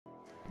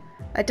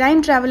A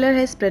time traveler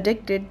has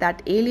predicted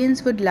that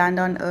aliens would land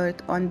on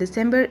Earth on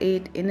December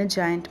 8 in a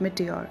giant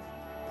meteor.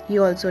 He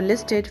also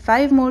listed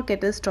 5 more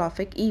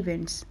catastrophic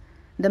events.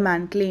 The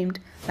man claimed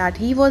that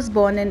he was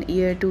born in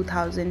year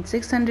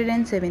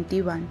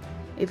 2671.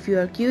 If you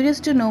are curious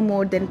to know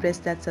more, then press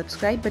that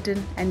subscribe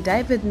button and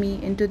dive with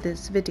me into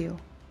this video.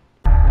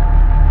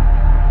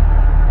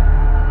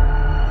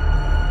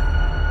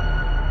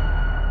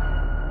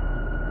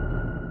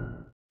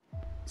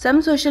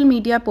 Some social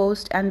media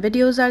posts and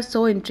videos are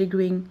so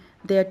intriguing,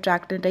 they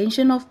attract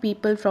attention of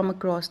people from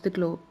across the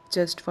globe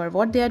just for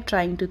what they are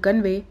trying to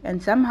convey,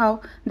 and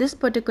somehow this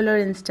particular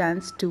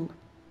instance too.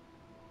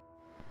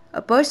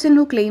 A person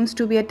who claims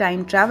to be a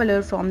time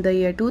traveler from the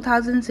year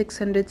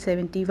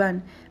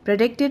 2671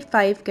 predicted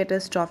 5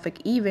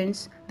 catastrophic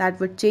events that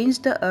would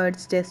change the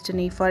Earth's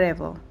destiny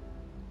forever.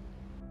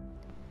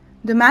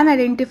 The man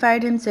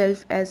identified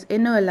himself as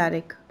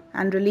Alaric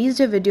and released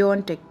a video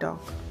on TikTok.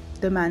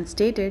 The man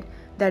stated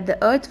that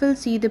the Earth will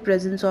see the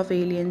presence of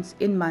aliens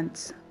in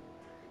months.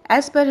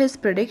 As per his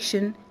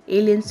prediction,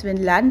 aliens will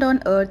land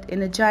on Earth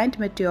in a giant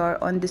meteor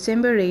on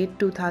December 8,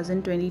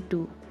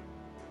 2022.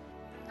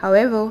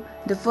 However,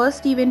 the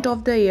first event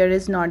of the year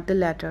is not the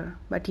latter,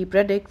 but he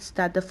predicts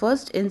that the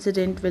first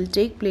incident will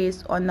take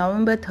place on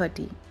November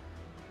 30.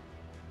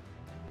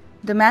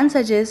 The man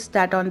suggests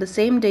that on the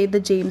same day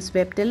the James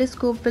Webb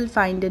Telescope will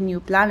find a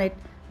new planet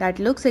that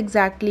looks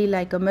exactly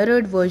like a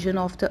mirrored version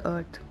of the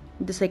Earth.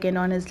 The second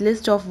on his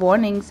list of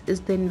warnings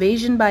is the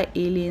invasion by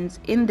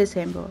aliens in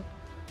December.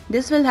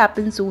 This will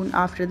happen soon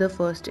after the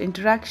first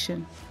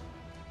interaction.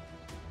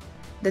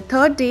 The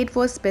third date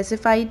was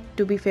specified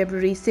to be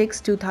February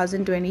 6,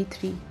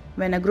 2023,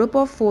 when a group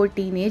of 4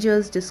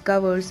 teenagers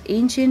discovers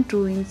ancient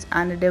ruins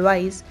and a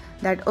device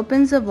that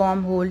opens a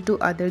wormhole to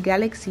other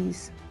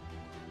galaxies.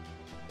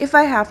 If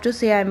I have to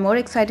say, I'm more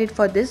excited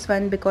for this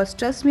one because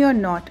trust me or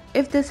not,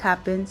 if this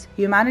happens,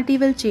 humanity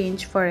will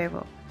change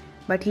forever.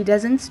 But he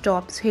doesn't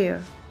stop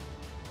here.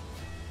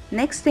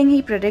 Next thing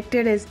he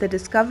predicted is the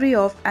discovery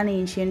of an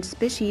ancient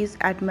species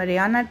at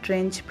Mariana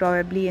Trench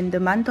probably in the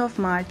month of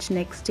March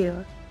next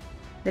year.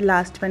 The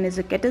last one is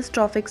a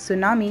catastrophic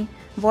tsunami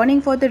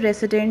warning for the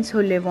residents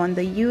who live on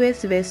the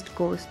US West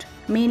Coast,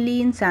 mainly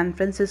in San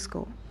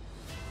Francisco.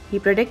 He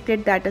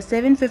predicted that a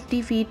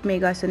 750 feet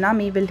mega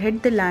tsunami will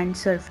hit the land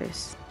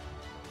surface.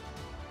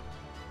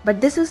 But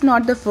this is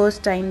not the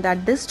first time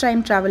that this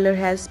time traveler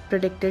has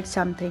predicted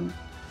something.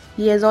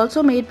 He has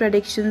also made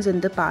predictions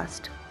in the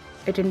past.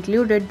 It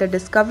included the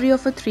discovery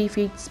of a 3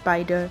 feet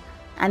spider,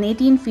 an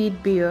 18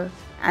 feet bear,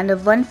 and a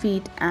 1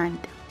 feet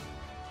ant.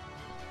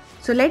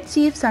 So let's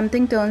see if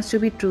something turns to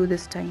be true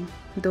this time.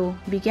 Though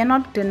we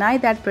cannot deny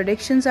that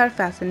predictions are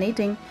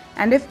fascinating,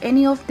 and if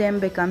any of them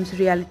becomes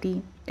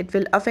reality, it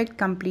will affect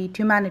complete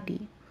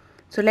humanity.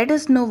 So let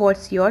us know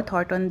what's your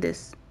thought on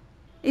this.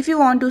 If you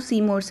want to see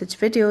more such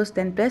videos,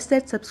 then press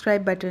that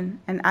subscribe button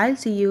and I'll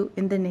see you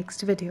in the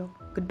next video.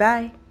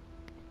 Goodbye.